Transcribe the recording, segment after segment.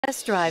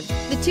Test drive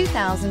the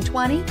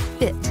 2020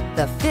 Fit.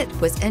 The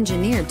Fit was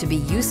engineered to be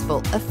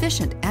useful,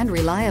 efficient, and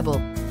reliable.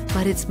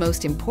 But its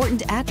most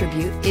important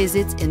attribute is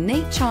its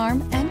innate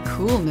charm and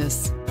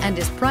coolness, and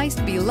is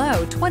priced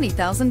below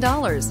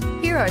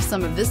 $20,000. Here are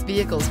some of this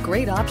vehicle's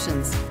great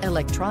options: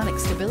 electronic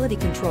stability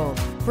control,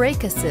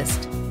 brake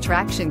assist,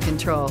 traction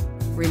control,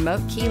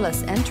 remote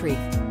keyless entry,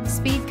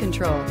 speed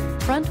control,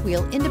 front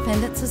wheel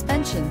independent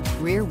suspension,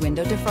 rear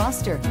window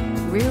defroster,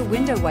 rear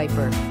window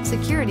wiper,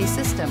 security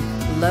system,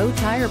 low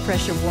tire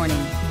pressure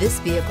warning. This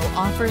vehicle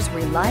offers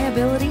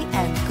reliability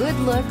and good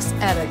looks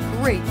at a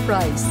great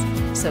price.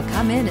 So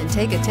come in and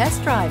take a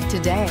test drive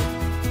today.